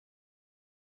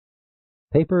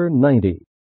Paper 90.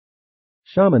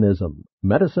 Shamanism,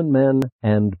 Medicine Men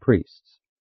and Priests.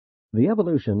 The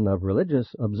evolution of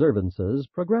religious observances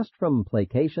progressed from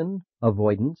placation,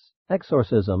 avoidance,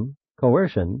 exorcism,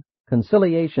 coercion,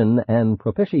 conciliation, and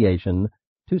propitiation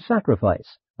to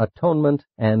sacrifice, atonement,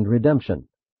 and redemption.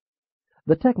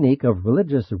 The technique of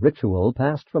religious ritual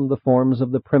passed from the forms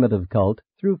of the primitive cult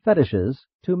through fetishes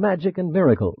to magic and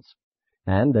miracles,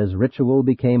 and as ritual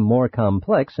became more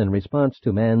complex in response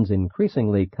to man's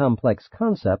increasingly complex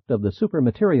concept of the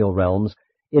supermaterial realms,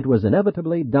 it was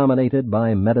inevitably dominated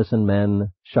by medicine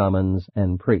men, shamans,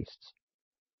 and priests.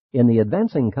 In the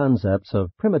advancing concepts of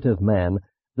primitive man,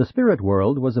 the spirit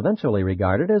world was eventually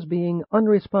regarded as being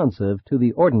unresponsive to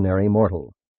the ordinary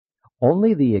mortal.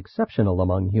 Only the exceptional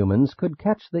among humans could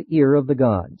catch the ear of the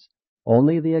gods.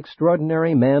 Only the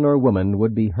extraordinary man or woman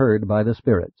would be heard by the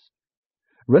spirits.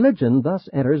 Religion thus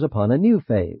enters upon a new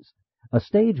phase, a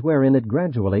stage wherein it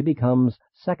gradually becomes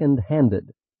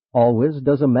second-handed. Always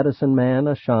does a medicine man,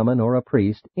 a shaman, or a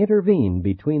priest intervene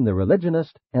between the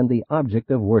religionist and the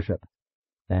object of worship.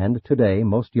 And today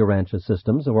most Urantia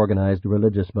systems of organized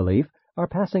religious belief are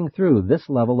passing through this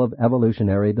level of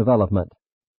evolutionary development.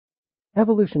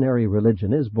 Evolutionary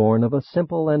religion is born of a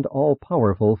simple and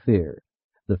all-powerful fear,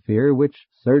 the fear which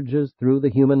surges through the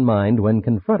human mind when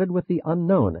confronted with the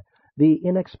unknown, the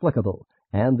inexplicable,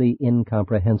 and the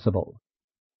incomprehensible.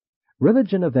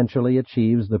 Religion eventually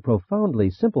achieves the profoundly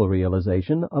simple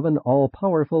realization of an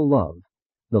all-powerful love,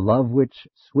 the love which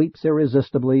sweeps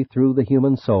irresistibly through the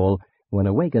human soul when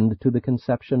awakened to the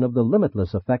conception of the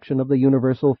limitless affection of the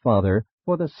Universal Father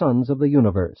for the sons of the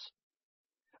universe.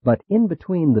 But in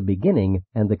between the beginning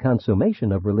and the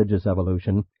consummation of religious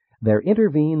evolution, there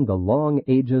intervene the long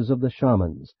ages of the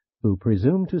shamans, who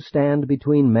presume to stand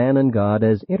between man and God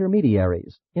as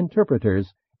intermediaries,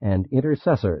 interpreters, and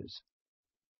intercessors.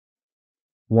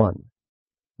 1.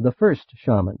 The first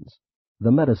shamans,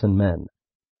 the medicine men.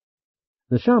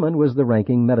 The shaman was the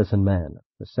ranking medicine man,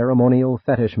 the ceremonial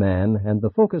fetish man, and the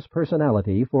focus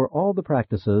personality for all the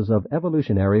practices of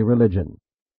evolutionary religion.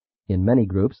 In many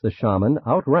groups, the shaman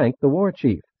outranked the war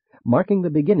chief, marking the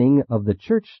beginning of the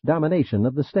church domination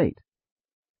of the state.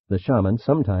 The shaman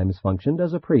sometimes functioned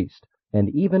as a priest, and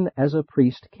even as a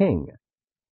priest-king.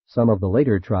 Some of the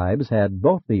later tribes had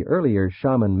both the earlier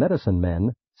shaman medicine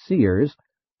men, seers,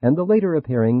 and the later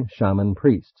appearing shaman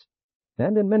priests,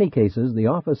 and in many cases the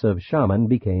office of shaman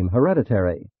became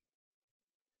hereditary.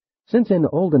 Since in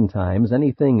olden times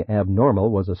anything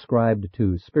abnormal was ascribed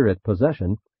to spirit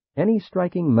possession, any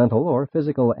striking mental or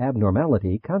physical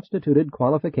abnormality constituted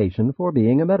qualification for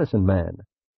being a medicine man.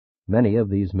 Many of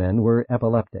these men were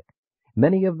epileptic,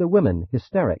 many of the women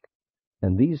hysteric,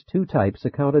 and these two types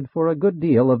accounted for a good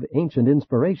deal of ancient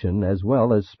inspiration as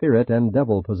well as spirit and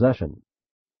devil possession.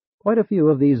 Quite a few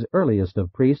of these earliest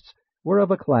of priests were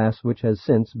of a class which has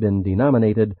since been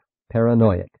denominated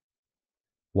paranoiac.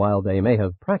 While they may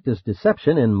have practiced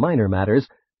deception in minor matters,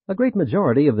 a great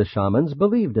majority of the shamans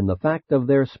believed in the fact of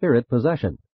their spirit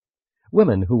possession.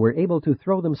 Women who were able to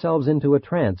throw themselves into a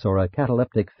trance or a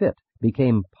cataleptic fit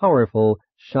became powerful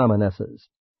shamanesses.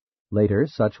 Later,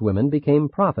 such women became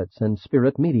prophets and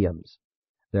spirit mediums.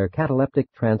 Their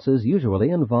cataleptic trances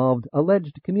usually involved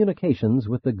alleged communications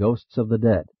with the ghosts of the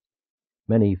dead.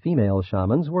 Many female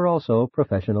shamans were also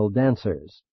professional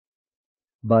dancers.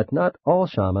 But not all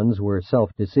shamans were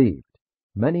self-deceived.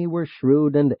 Many were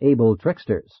shrewd and able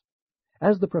tricksters.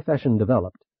 As the profession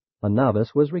developed, a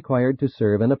novice was required to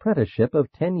serve an apprenticeship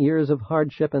of 10 years of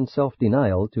hardship and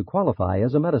self-denial to qualify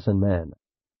as a medicine man.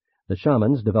 The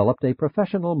shamans developed a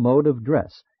professional mode of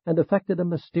dress and affected a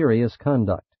mysterious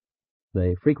conduct.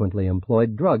 They frequently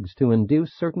employed drugs to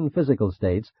induce certain physical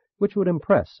states which would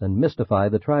impress and mystify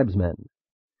the tribesmen.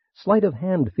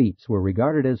 Sleight-of-hand feats were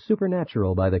regarded as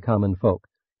supernatural by the common folk,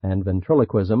 and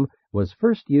ventriloquism was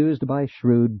first used by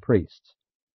shrewd priests.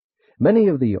 Many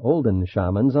of the olden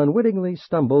shamans unwittingly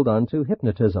stumbled onto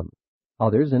hypnotism.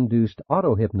 Others induced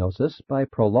auto-hypnosis by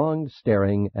prolonged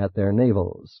staring at their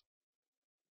navels.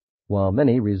 While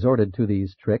many resorted to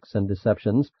these tricks and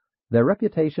deceptions, their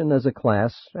reputation as a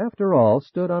class, after all,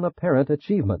 stood on apparent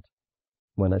achievement.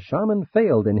 When a shaman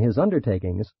failed in his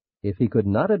undertakings, if he could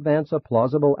not advance a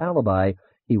plausible alibi,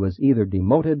 he was either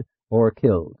demoted or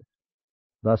killed.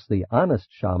 Thus the honest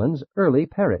shamans early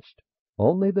perished.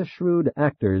 Only the shrewd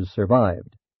actors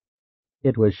survived.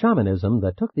 It was shamanism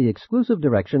that took the exclusive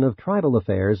direction of tribal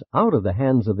affairs out of the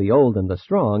hands of the old and the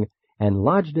strong and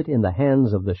lodged it in the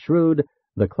hands of the shrewd,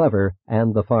 the clever,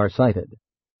 and the far-sighted.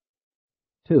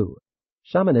 2.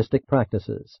 Shamanistic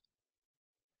practices.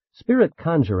 Spirit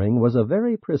conjuring was a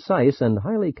very precise and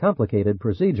highly complicated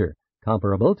procedure,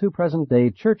 comparable to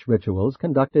present-day church rituals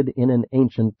conducted in an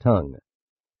ancient tongue.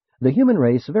 The human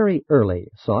race very early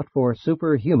sought for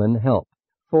superhuman help,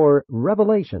 for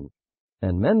revelation,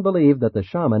 and men believed that the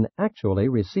shaman actually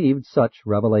received such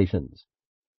revelations.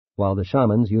 While the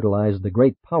shamans utilized the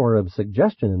great power of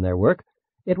suggestion in their work,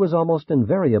 it was almost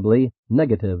invariably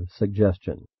negative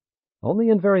suggestion. Only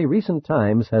in very recent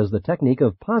times has the technique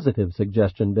of positive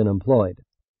suggestion been employed.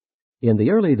 In the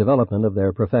early development of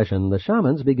their profession, the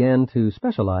shamans began to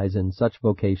specialize in such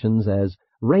vocations as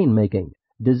rain-making,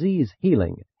 disease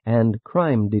healing, and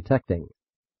crime detecting.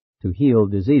 To heal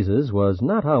diseases was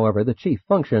not, however, the chief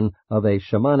function of a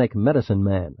shamanic medicine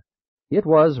man. It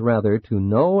was, rather, to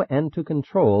know and to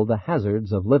control the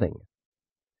hazards of living.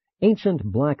 Ancient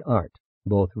black art,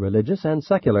 both religious and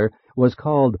secular, was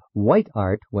called white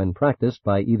art when practiced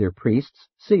by either priests,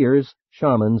 seers,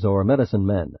 shamans, or medicine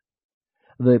men.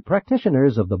 The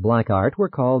practitioners of the black art were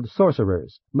called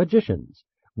sorcerers, magicians,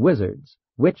 wizards,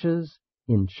 witches,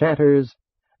 enchanters,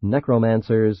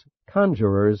 necromancers,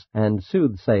 conjurers, and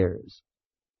soothsayers.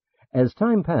 As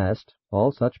time passed,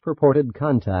 all such purported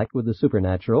contact with the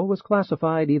supernatural was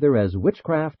classified either as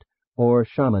witchcraft or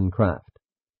shamancraft.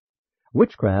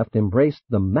 Witchcraft embraced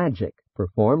the magic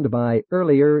performed by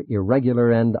earlier,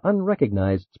 irregular, and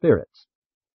unrecognized spirits.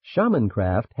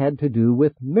 Shamancraft had to do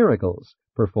with miracles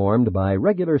performed by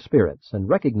regular spirits and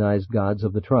recognized gods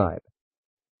of the tribe.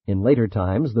 In later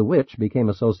times, the witch became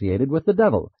associated with the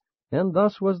devil, and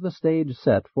thus was the stage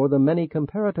set for the many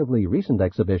comparatively recent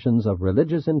exhibitions of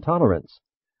religious intolerance.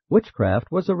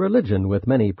 Witchcraft was a religion with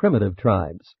many primitive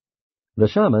tribes. The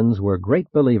shamans were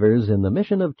great believers in the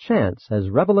mission of chance as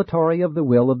revelatory of the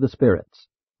will of the spirits.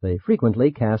 They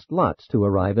frequently cast lots to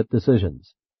arrive at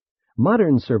decisions.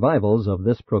 Modern survivals of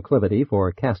this proclivity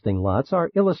for casting lots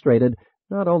are illustrated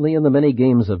not only in the many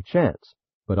games of chance,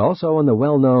 but also in the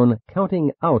well-known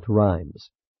counting out rhymes.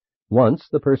 Once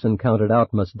the person counted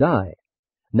out must die.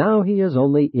 Now he is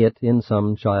only it in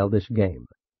some childish game.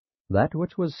 That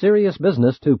which was serious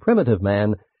business to primitive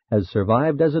man has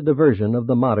survived as a diversion of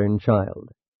the modern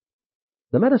child.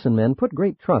 The medicine men put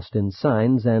great trust in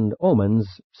signs and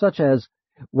omens, such as,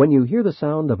 "When you hear the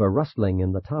sound of a rustling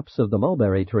in the tops of the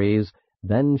mulberry trees,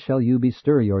 then shall you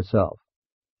bestir yourself."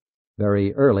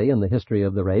 Very early in the history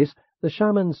of the race, the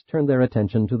shamans turned their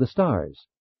attention to the stars.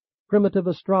 Primitive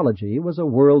astrology was a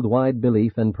worldwide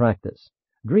belief and practice.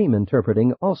 Dream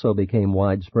interpreting also became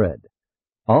widespread.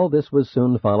 All this was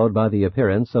soon followed by the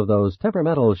appearance of those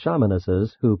temperamental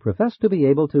shamanesses who professed to be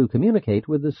able to communicate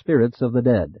with the spirits of the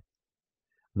dead.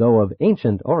 Though of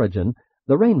ancient origin,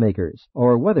 the rainmakers,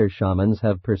 or weather shamans,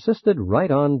 have persisted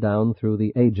right on down through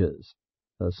the ages.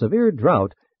 A severe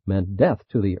drought meant death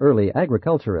to the early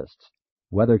agriculturists.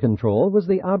 Weather control was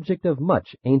the object of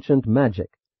much ancient magic.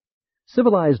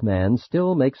 Civilized man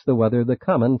still makes the weather the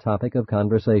common topic of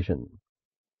conversation.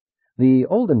 The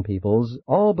olden peoples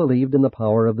all believed in the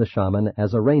power of the shaman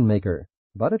as a rainmaker,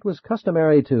 but it was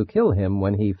customary to kill him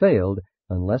when he failed,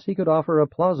 unless he could offer a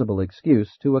plausible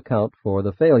excuse to account for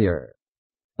the failure.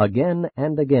 Again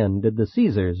and again did the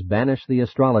Caesars banish the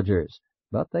astrologers,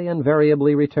 but they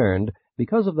invariably returned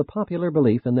because of the popular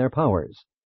belief in their powers.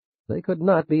 They could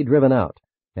not be driven out,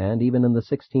 and even in the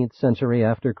 16th century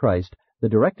after Christ, the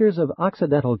directors of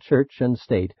Occidental church and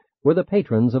state were the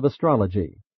patrons of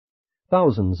astrology.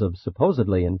 Thousands of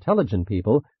supposedly intelligent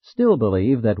people still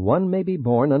believe that one may be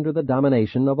born under the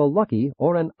domination of a lucky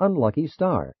or an unlucky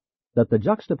star, that the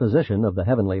juxtaposition of the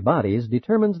heavenly bodies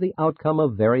determines the outcome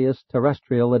of various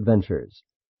terrestrial adventures.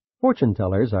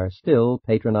 Fortune-tellers are still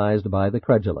patronized by the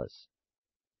credulous.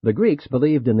 The Greeks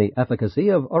believed in the efficacy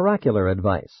of oracular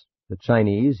advice. The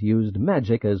Chinese used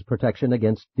magic as protection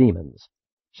against demons.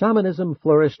 Shamanism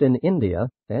flourished in India,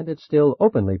 and it still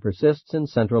openly persists in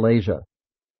Central Asia.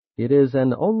 It is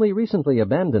an only recently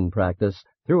abandoned practice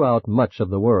throughout much of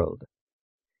the world.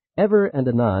 Ever and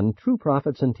anon, true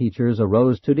prophets and teachers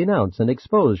arose to denounce and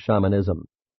expose shamanism.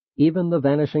 Even the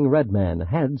vanishing red man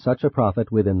had such a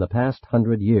prophet within the past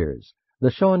 100 years, the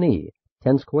Shawnee,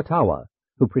 Tenskwatawa,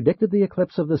 who predicted the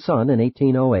eclipse of the sun in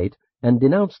 1808 and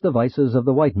denounced the vices of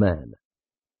the white man.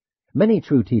 Many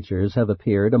true teachers have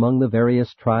appeared among the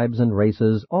various tribes and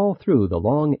races all through the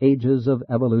long ages of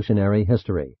evolutionary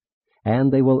history,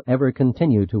 and they will ever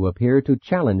continue to appear to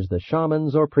challenge the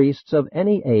shamans or priests of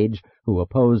any age who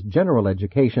oppose general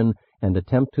education and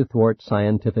attempt to thwart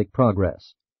scientific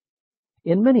progress.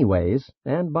 In many ways,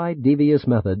 and by devious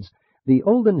methods, the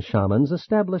olden shamans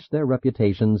established their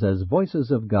reputations as voices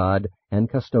of God and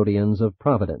custodians of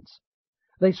providence.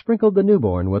 They sprinkled the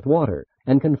newborn with water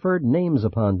and conferred names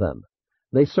upon them.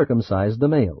 They circumcised the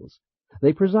males.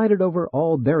 They presided over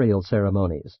all burial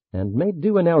ceremonies and made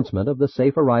due announcement of the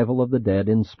safe arrival of the dead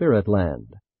in spirit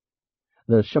land.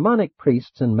 The shamanic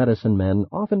priests and medicine men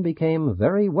often became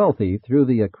very wealthy through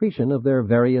the accretion of their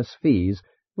various fees,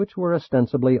 which were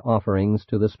ostensibly offerings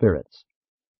to the spirits.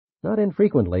 Not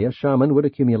infrequently, a shaman would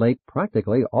accumulate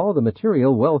practically all the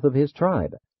material wealth of his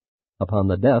tribe. Upon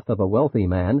the death of a wealthy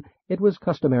man, it was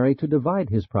customary to divide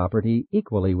his property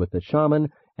equally with the shaman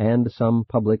and some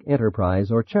public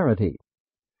enterprise or charity.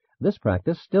 This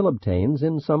practice still obtains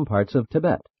in some parts of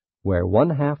Tibet, where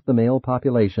 1/2 the male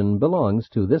population belongs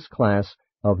to this class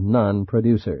of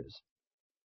non-producers.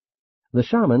 The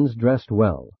shamans dressed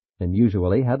well, and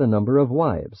usually had a number of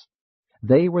wives.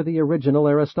 They were the original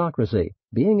aristocracy,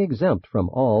 being exempt from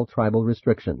all tribal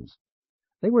restrictions.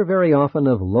 They were very often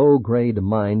of low-grade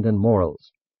mind and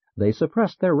morals. They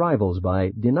suppressed their rivals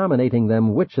by denominating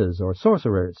them witches or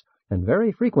sorcerers, and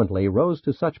very frequently rose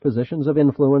to such positions of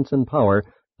influence and power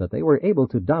that they were able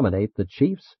to dominate the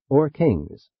chiefs or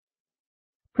kings.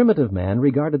 Primitive man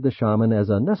regarded the shaman as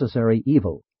a necessary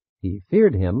evil. He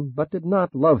feared him, but did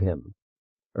not love him.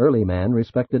 Early man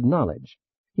respected knowledge.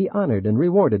 He honored and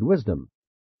rewarded wisdom.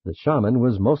 The shaman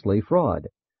was mostly fraud,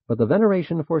 but the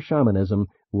veneration for shamanism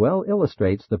well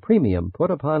illustrates the premium put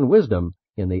upon wisdom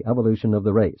in the evolution of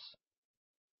the race.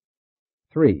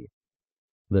 3.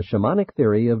 The shamanic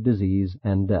theory of disease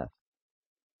and death.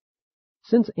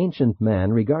 Since ancient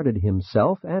man regarded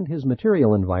himself and his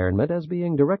material environment as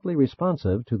being directly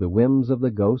responsive to the whims of the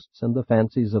ghosts and the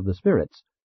fancies of the spirits,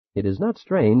 it is not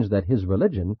strange that his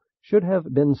religion should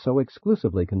have been so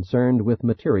exclusively concerned with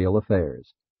material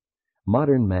affairs.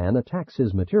 Modern man attacks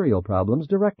his material problems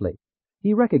directly.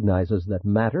 He recognizes that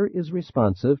matter is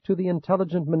responsive to the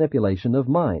intelligent manipulation of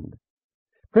mind.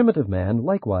 Primitive man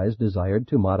likewise desired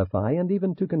to modify and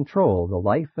even to control the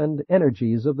life and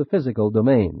energies of the physical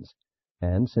domains,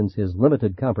 and since his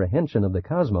limited comprehension of the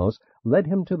cosmos led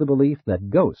him to the belief that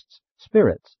ghosts,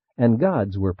 spirits, and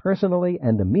gods were personally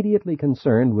and immediately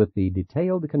concerned with the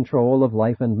detailed control of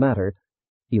life and matter,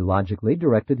 he logically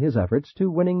directed his efforts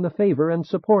to winning the favor and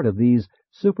support of these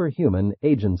superhuman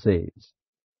agencies.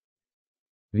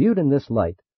 Viewed in this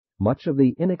light, much of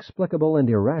the inexplicable and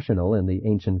irrational in the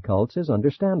ancient cults is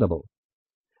understandable.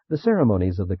 The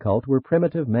ceremonies of the cult were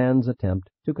primitive man's attempt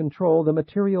to control the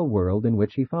material world in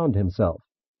which he found himself,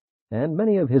 and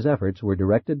many of his efforts were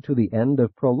directed to the end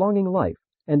of prolonging life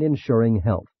and ensuring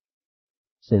health.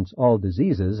 Since all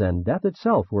diseases and death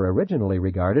itself were originally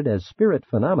regarded as spirit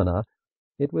phenomena,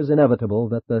 it was inevitable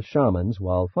that the shamans,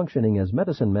 while functioning as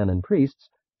medicine men and priests,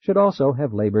 should also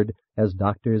have labored as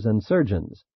doctors and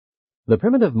surgeons. The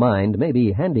primitive mind may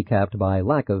be handicapped by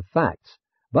lack of facts,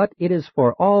 but it is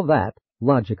for all that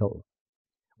logical.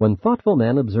 When thoughtful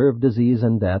men observe disease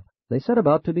and death, they set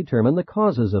about to determine the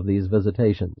causes of these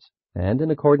visitations, and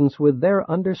in accordance with their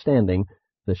understanding,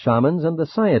 the shamans and the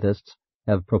scientists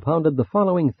have propounded the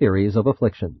following theories of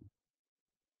affliction.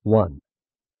 1.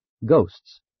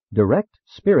 Ghosts, direct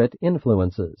spirit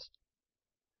influences.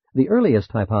 The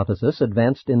earliest hypothesis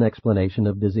advanced in explanation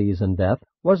of disease and death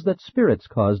was that spirits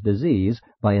caused disease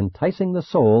by enticing the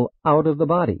soul out of the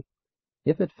body.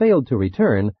 If it failed to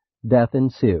return, death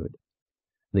ensued.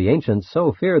 The ancients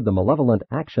so feared the malevolent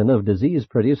action of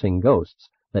disease-producing ghosts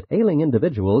that ailing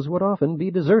individuals would often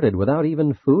be deserted without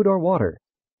even food or water.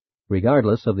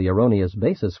 Regardless of the erroneous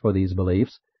basis for these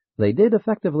beliefs, they did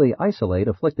effectively isolate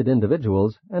afflicted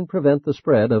individuals and prevent the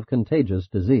spread of contagious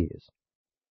disease.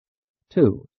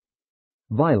 2.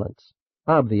 Violence,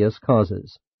 obvious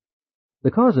causes.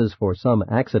 The causes for some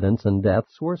accidents and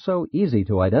deaths were so easy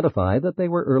to identify that they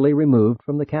were early removed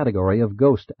from the category of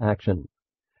ghost action.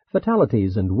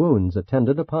 Fatalities and wounds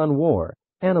attendant upon war,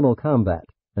 animal combat,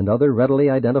 and other readily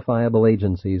identifiable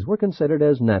agencies were considered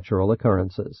as natural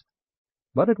occurrences.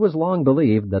 But it was long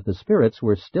believed that the spirits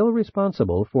were still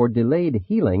responsible for delayed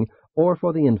healing or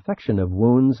for the infection of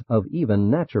wounds of even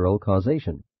natural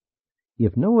causation.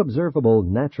 If no observable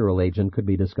natural agent could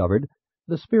be discovered,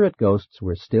 the spirit ghosts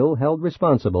were still held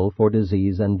responsible for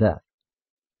disease and death.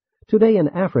 Today in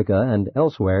Africa and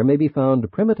elsewhere may be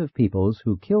found primitive peoples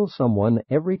who kill someone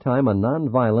every time a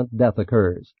non-violent death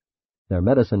occurs. Their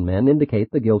medicine men indicate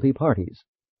the guilty parties.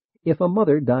 If a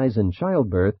mother dies in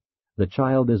childbirth, the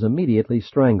child is immediately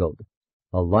strangled.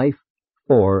 A life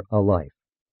for a life.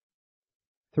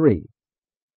 3.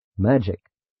 Magic,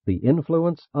 the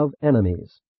influence of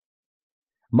enemies.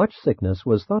 Much sickness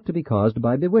was thought to be caused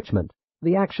by bewitchment,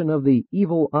 the action of the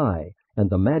evil eye, and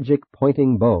the magic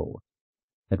pointing bow.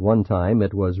 At one time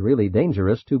it was really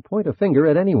dangerous to point a finger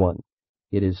at anyone.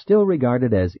 It is still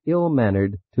regarded as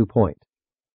ill-mannered to point.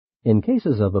 In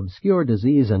cases of obscure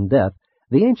disease and death,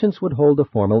 the ancients would hold a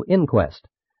formal inquest,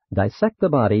 dissect the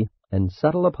body, and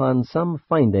settle upon some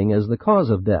finding as the cause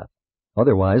of death.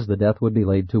 Otherwise, the death would be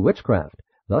laid to witchcraft,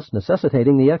 thus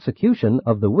necessitating the execution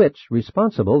of the witch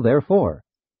responsible therefor.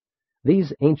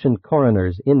 These ancient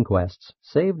coroners' inquests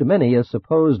saved many a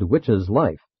supposed witch's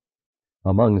life.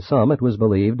 Among some it was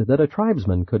believed that a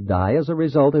tribesman could die as a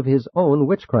result of his own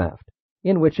witchcraft,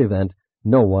 in which event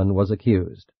no one was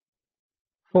accused.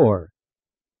 4.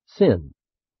 Sin.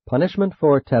 Punishment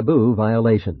for taboo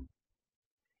violation.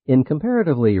 In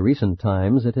comparatively recent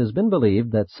times, it has been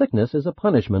believed that sickness is a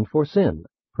punishment for sin,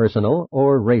 personal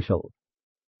or racial.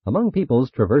 Among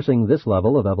peoples traversing this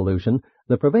level of evolution,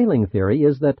 the prevailing theory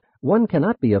is that one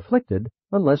cannot be afflicted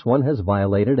unless one has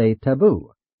violated a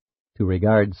taboo. To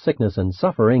regard sickness and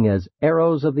suffering as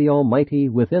arrows of the Almighty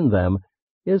within them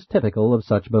is typical of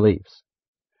such beliefs.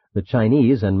 The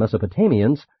Chinese and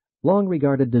Mesopotamians long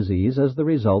regarded disease as the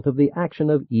result of the action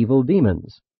of evil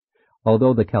demons,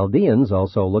 although the Chaldeans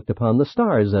also looked upon the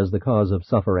stars as the cause of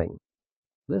suffering.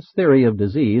 This theory of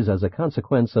disease as a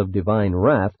consequence of divine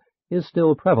wrath is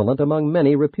still prevalent among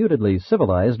many reputedly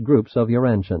civilized groups of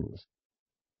Urantians.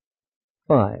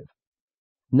 5.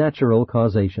 Natural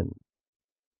causation.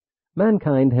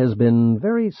 Mankind has been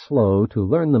very slow to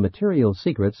learn the material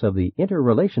secrets of the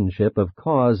interrelationship of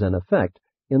cause and effect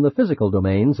in the physical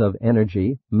domains of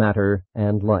energy, matter,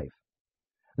 and life.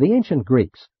 The ancient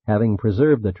Greeks, having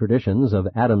preserved the traditions of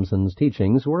Adamson's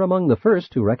teachings, were among the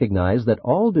first to recognize that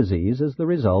all disease is the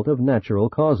result of natural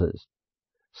causes.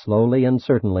 Slowly and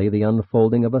certainly the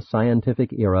unfolding of a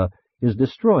scientific era is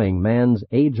destroying man's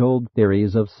age-old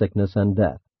theories of sickness and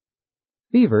death.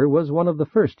 Fever was one of the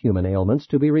first human ailments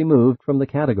to be removed from the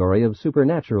category of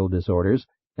supernatural disorders,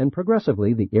 and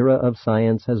progressively the era of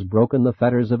science has broken the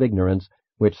fetters of ignorance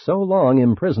which so long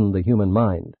imprisoned the human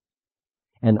mind.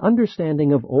 An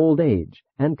understanding of old age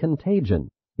and contagion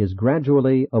is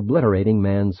gradually obliterating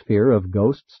man's fear of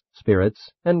ghosts,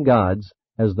 spirits, and gods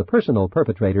as the personal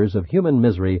perpetrators of human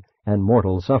misery and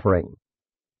mortal suffering.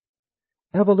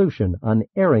 Evolution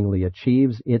unerringly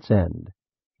achieves its end.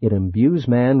 It imbues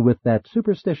man with that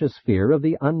superstitious fear of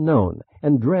the unknown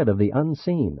and dread of the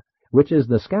unseen, which is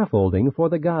the scaffolding for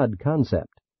the God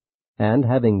concept. And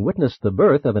having witnessed the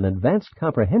birth of an advanced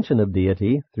comprehension of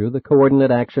deity through the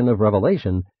coordinate action of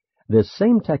revelation, this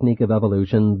same technique of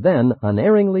evolution then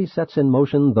unerringly sets in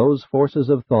motion those forces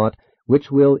of thought which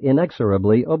will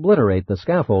inexorably obliterate the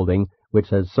scaffolding which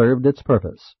has served its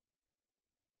purpose.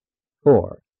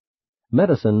 4.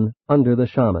 Medicine under the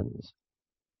shamans.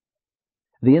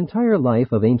 The entire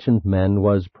life of ancient men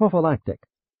was prophylactic.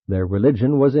 Their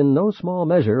religion was in no small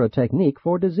measure a technique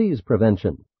for disease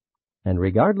prevention, and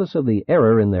regardless of the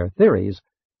error in their theories,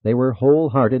 they were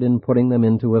wholehearted in putting them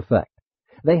into effect.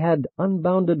 They had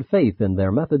unbounded faith in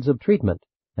their methods of treatment,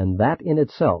 and that in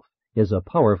itself is a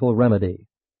powerful remedy.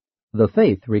 The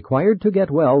faith required to get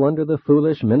well under the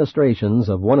foolish ministrations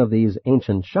of one of these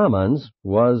ancient shamans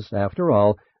was, after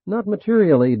all, not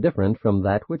materially different from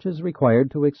that which is required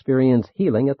to experience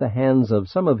healing at the hands of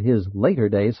some of his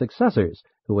later-day successors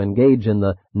who engage in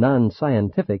the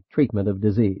non-scientific treatment of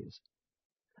disease.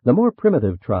 The more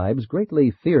primitive tribes greatly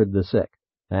feared the sick,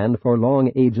 and for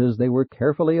long ages they were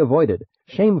carefully avoided,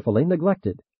 shamefully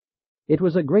neglected. It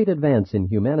was a great advance in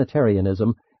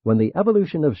humanitarianism when the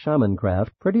evolution of shamancraft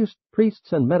produced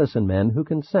priests and medicine men who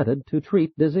consented to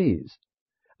treat disease.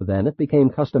 Then it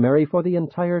became customary for the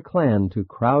entire clan to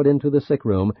crowd into the sick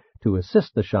room to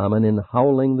assist the shaman in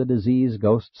howling the disease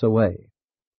ghosts away.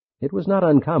 It was not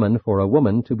uncommon for a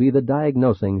woman to be the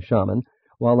diagnosing shaman,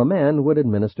 while a man would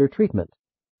administer treatment.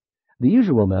 The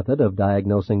usual method of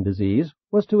diagnosing disease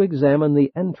was to examine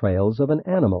the entrails of an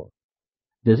animal.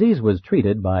 Disease was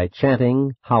treated by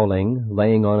chanting, howling,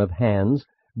 laying on of hands,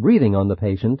 breathing on the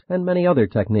patient, and many other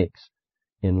techniques.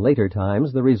 In later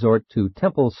times, the resort to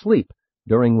temple sleep,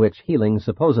 during which healing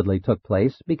supposedly took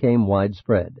place, became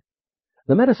widespread.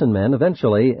 The medicine men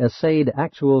eventually essayed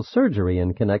actual surgery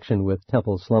in connection with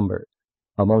temple slumber.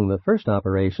 Among the first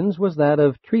operations was that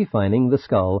of tree-fining the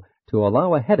skull to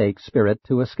allow a headache spirit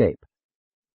to escape.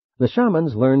 The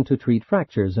shamans learned to treat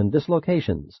fractures and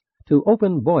dislocations, to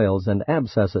open boils and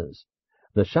abscesses.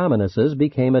 The shamanesses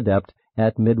became adept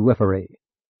at midwifery.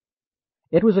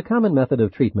 It was a common method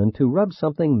of treatment to rub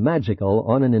something magical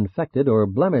on an infected or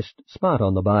blemished spot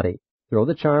on the body, throw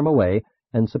the charm away,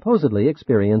 and supposedly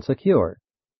experience a cure.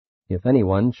 If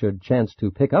anyone should chance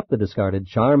to pick up the discarded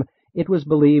charm, it was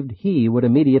believed he would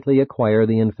immediately acquire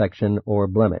the infection or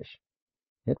blemish.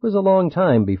 It was a long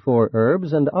time before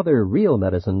herbs and other real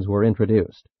medicines were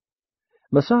introduced.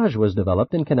 Massage was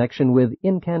developed in connection with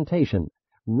incantation,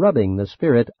 rubbing the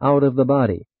spirit out of the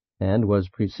body, and was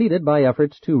preceded by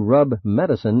efforts to rub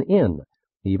medicine in,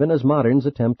 even as moderns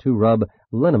attempt to rub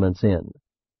liniments in.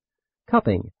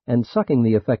 Cupping and sucking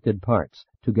the affected parts,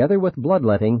 together with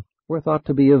bloodletting, were thought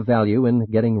to be of value in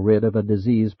getting rid of a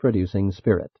disease-producing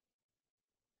spirit.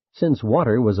 Since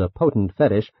water was a potent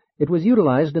fetish, it was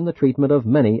utilized in the treatment of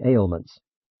many ailments.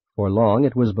 For long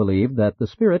it was believed that the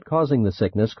spirit causing the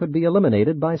sickness could be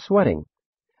eliminated by sweating.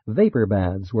 Vapor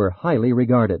baths were highly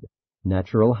regarded.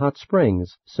 Natural hot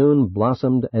springs soon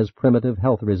blossomed as primitive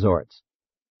health resorts.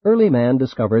 Early man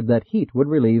discovered that heat would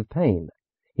relieve pain.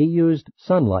 He used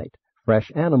sunlight,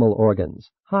 fresh animal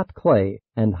organs, hot clay,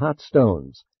 and hot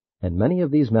stones, and many of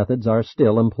these methods are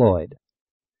still employed.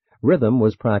 Rhythm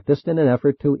was practiced in an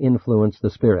effort to influence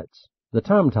the spirits. The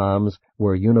tom-toms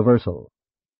were universal.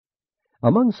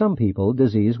 Among some people,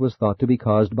 disease was thought to be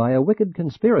caused by a wicked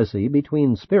conspiracy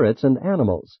between spirits and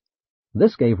animals.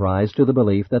 This gave rise to the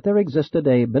belief that there existed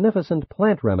a beneficent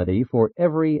plant remedy for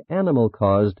every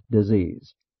animal-caused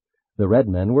disease. The red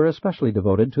men were especially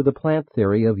devoted to the plant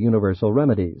theory of universal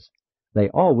remedies. They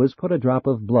always put a drop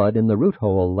of blood in the root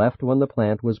hole left when the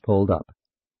plant was pulled up.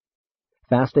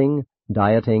 Fasting,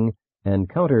 dieting, and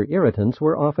counter-irritants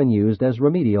were often used as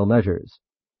remedial measures.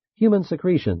 Human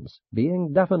secretions,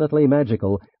 being definitely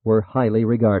magical, were highly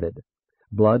regarded.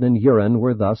 Blood and urine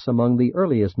were thus among the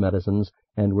earliest medicines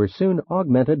and were soon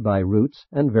augmented by roots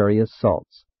and various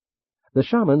salts. The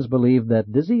shamans believed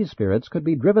that disease spirits could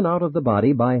be driven out of the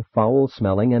body by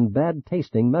foul-smelling and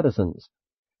bad-tasting medicines.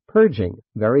 Purging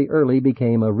very early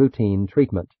became a routine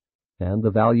treatment, and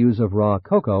the values of raw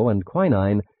cocoa and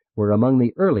quinine were among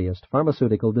the earliest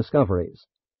pharmaceutical discoveries.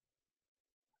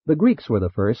 The Greeks were the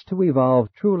first to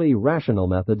evolve truly rational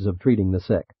methods of treating the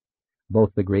sick.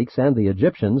 Both the Greeks and the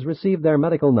Egyptians received their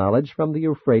medical knowledge from the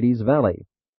Euphrates Valley.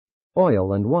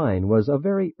 Oil and wine was a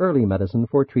very early medicine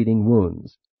for treating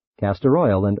wounds. Castor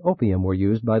oil and opium were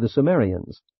used by the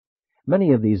Sumerians.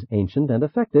 Many of these ancient and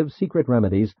effective secret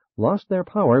remedies lost their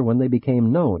power when they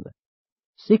became known.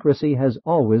 Secrecy has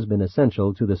always been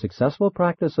essential to the successful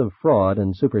practice of fraud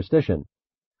and superstition.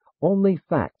 Only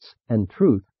facts and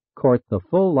truth court the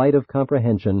full light of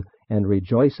comprehension and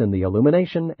rejoice in the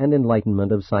illumination and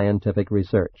enlightenment of scientific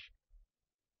research.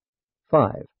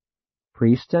 5.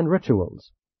 Priests and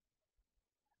Rituals.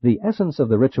 The essence of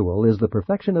the ritual is the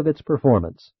perfection of its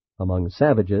performance. Among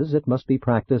savages, it must be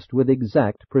practiced with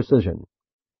exact precision.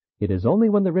 It is only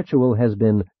when the ritual has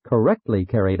been correctly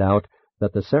carried out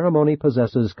that the ceremony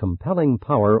possesses compelling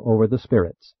power over the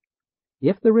spirits.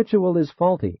 If the ritual is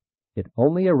faulty, it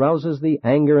only arouses the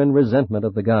anger and resentment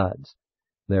of the gods.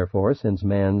 Therefore, since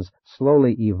man's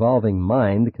slowly evolving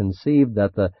mind conceived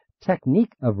that the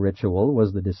technique of ritual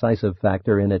was the decisive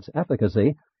factor in its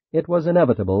efficacy, it was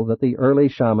inevitable that the early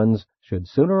shamans should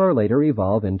sooner or later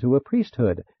evolve into a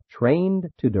priesthood, trained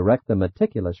to direct the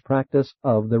meticulous practice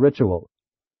of the ritual.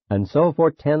 And so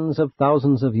for tens of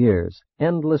thousands of years,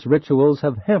 endless rituals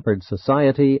have hampered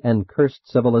society and cursed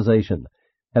civilization,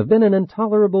 have been an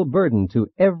intolerable burden to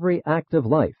every act of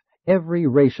life, every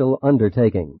racial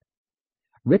undertaking.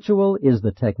 Ritual is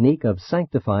the technique of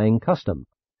sanctifying custom.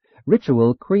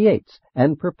 Ritual creates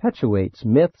and perpetuates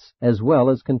myths as well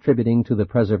as contributing to the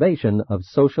preservation of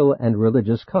social and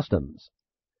religious customs.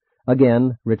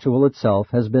 Again, ritual itself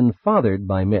has been fathered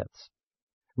by myths.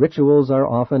 Rituals are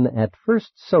often at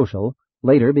first social,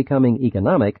 later becoming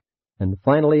economic, and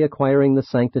finally acquiring the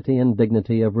sanctity and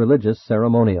dignity of religious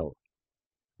ceremonial.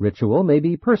 Ritual may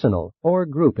be personal or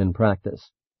group in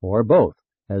practice, or both,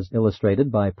 as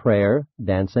illustrated by prayer,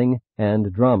 dancing,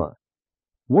 and drama.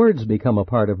 Words become a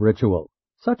part of ritual,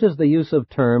 such as the use of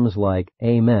terms like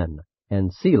Amen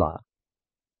and Selah.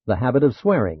 The habit of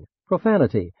swearing,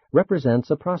 profanity,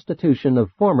 represents a prostitution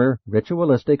of former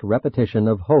ritualistic repetition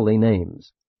of holy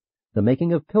names. The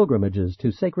making of pilgrimages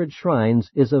to sacred shrines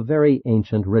is a very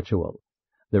ancient ritual.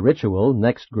 The ritual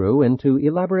next grew into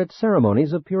elaborate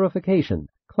ceremonies of purification,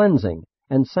 cleansing,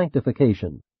 and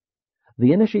sanctification.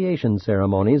 The initiation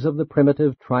ceremonies of the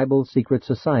primitive tribal secret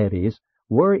societies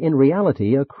were in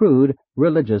reality a crude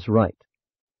religious rite.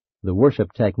 The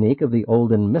worship technique of the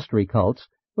olden mystery cults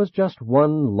was just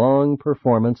one long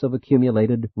performance of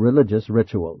accumulated religious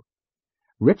ritual.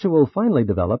 Ritual finally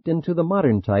developed into the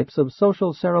modern types of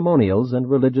social ceremonials and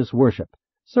religious worship,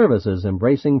 services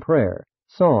embracing prayer,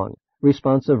 song,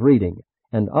 responsive reading,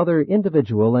 and other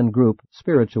individual and group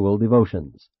spiritual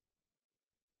devotions.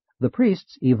 The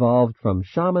priests evolved from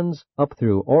shamans up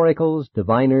through oracles,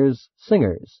 diviners,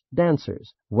 singers,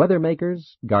 dancers, weather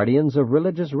makers, guardians of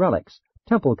religious relics,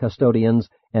 temple custodians,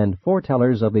 and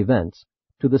foretellers of events,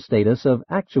 to the status of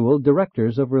actual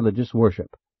directors of religious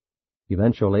worship.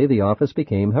 Eventually, the office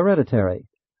became hereditary.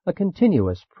 a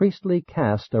continuous priestly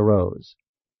caste arose.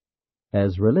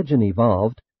 As religion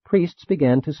evolved, priests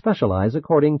began to specialize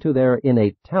according to their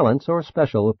innate talents or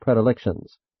special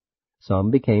predilections.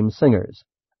 Some became singers,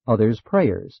 others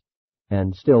prayers,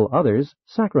 and still others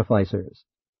sacrificers.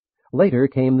 Later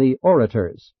came the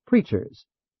orators, preachers,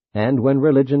 and when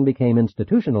religion became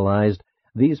institutionalized,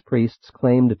 these priests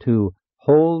claimed to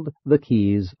hold the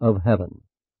keys of heaven.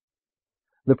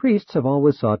 The priests have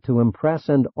always sought to impress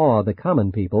and awe the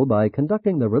common people by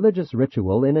conducting the religious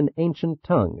ritual in an ancient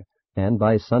tongue and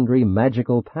by sundry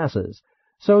magical passes,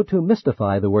 so to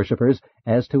mystify the worshippers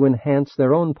as to enhance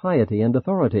their own piety and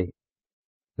authority.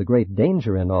 The great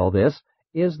danger in all this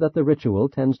is that the ritual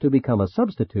tends to become a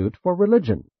substitute for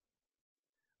religion.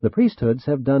 The priesthoods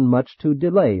have done much to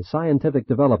delay scientific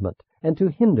development and to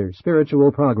hinder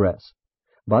spiritual progress,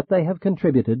 but they have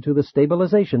contributed to the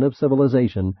stabilization of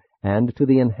civilization and to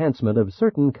the enhancement of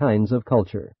certain kinds of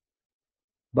culture.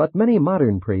 But many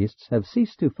modern priests have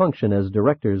ceased to function as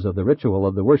directors of the ritual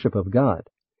of the worship of God,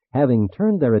 having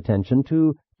turned their attention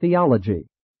to theology,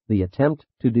 the attempt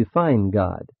to define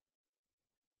God.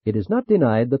 It is not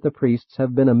denied that the priests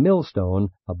have been a millstone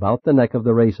about the neck of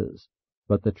the races,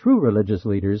 but the true religious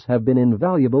leaders have been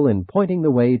invaluable in pointing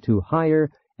the way to higher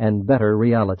and better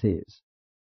realities.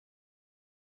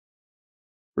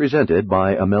 Presented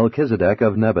by a Melchizedek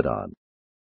of Nebadon.